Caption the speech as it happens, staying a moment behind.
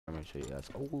gonna show you guys.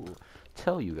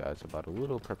 Tell you guys about a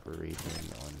little preparation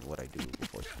on what I do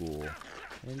before school,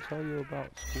 and tell you about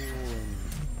school and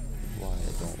why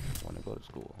I don't want to go to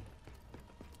school.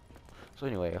 So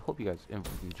anyway, I hope you guys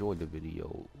enjoyed the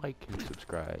video. Like and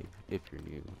subscribe if you're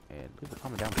new, and leave a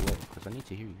comment down below because I need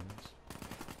to hear you guys.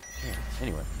 Yeah.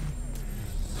 Anyway.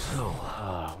 So,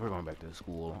 we're going back to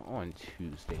school on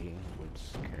Tuesday.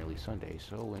 It's currently Sunday,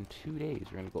 so in 2 days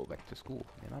we're gonna go back to school,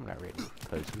 and I'm not ready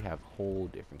because we have whole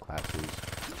different classes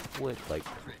with like,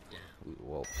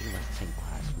 well, pretty much the same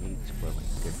classmates, but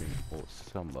like different, well,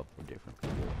 some of them different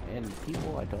people, and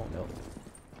people I don't know,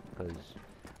 because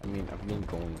I mean I've been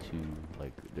going to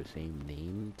like the same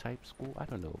name type school. I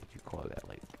don't know what you call that.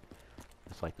 Like,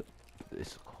 it's like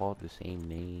it's called the same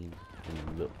name in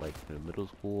the middle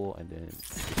school, and then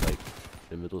it's like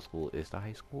the middle school is the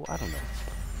high school. I don't know,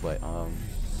 but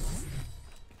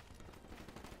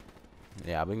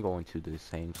yeah, I've been going to the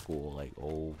same school like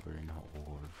over and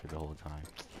over for the whole time.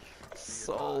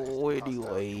 So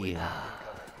anyway,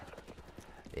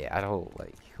 yeah, I don't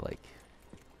like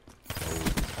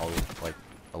all like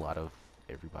a lot of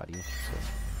everybody,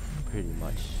 so pretty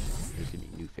much there's gonna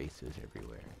be new faces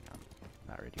everywhere. I'm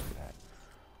not ready for that.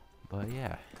 But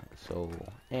yeah, so,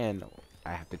 and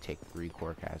I have to take 3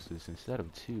 core classes instead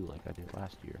of 2 like I did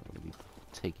last year. I'm going to be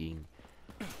taking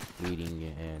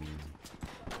reading and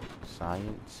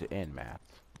science and math.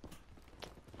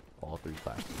 All 3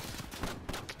 classes.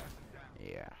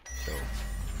 Yeah, so,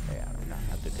 yeah, and I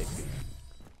have to take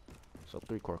so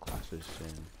 3 core classes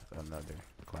and another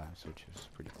class, which is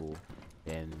pretty cool.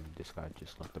 And this guy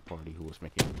just left the party who was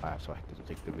making the class, so I had to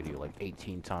take the video like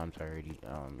 18 times already.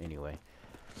 Anyway.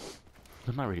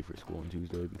 I'm not ready for school on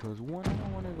Tuesday because 1, I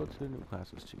don't want to go to the new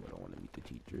classes, 2, I don't want to meet the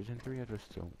teachers, and 3, I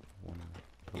just don't want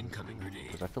to go Incoming grenade.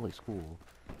 because I feel like school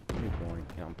is really boring,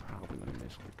 and I'm probably going to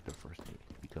miss like the first day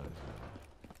because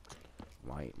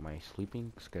my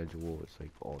sleeping schedule is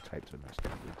like all types of messed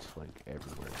up. It's like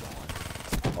everywhere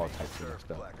gone. All types of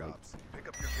messed up. Like,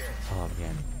 oh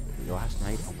man, last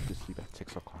night I went to sleep at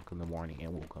 6 o'clock in the morning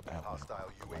and woke up at 1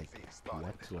 o'clock. Like,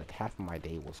 what? Like half of my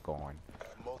day was gone.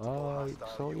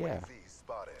 So yeah,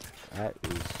 that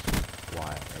is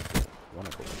why I don't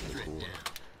want to go to school.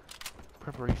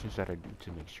 Preparations that I do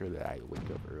to make sure that I wake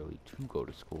up early to go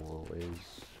to school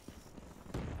is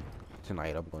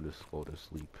tonight I'm going to go to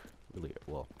sleep really,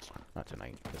 well, not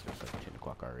tonight because it's like 10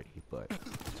 o'clock already, but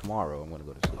tomorrow I'm going to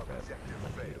go to sleep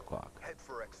at like 8 o'clock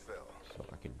so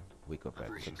I can wake up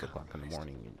at 6 o'clock in the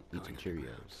morning and eat some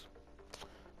Cheerios.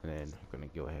 And then I'm going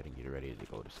to go ahead and get ready to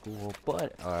go to school,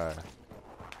 but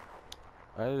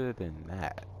other than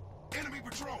that, Enemy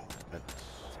patrol. that's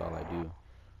all I do.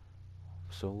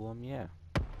 So, yeah.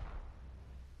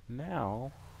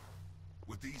 Now,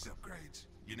 With these upgrades,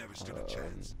 you never stood a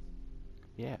chance.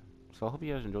 yeah. So, I hope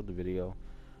you guys enjoyed the video.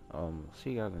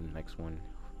 See you guys in the next one.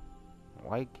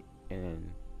 Like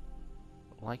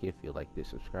if you like this,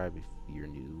 subscribe if you're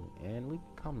new, and leave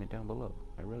a comment down below.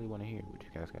 I really want to hear what you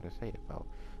guys got to say about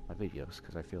my videos,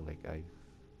 because I feel like I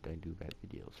do bad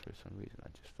videos for some reason. I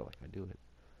just feel like I do it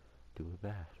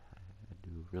bad. I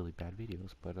do really bad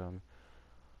videos, but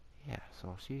yeah, so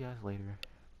I'll see you guys later.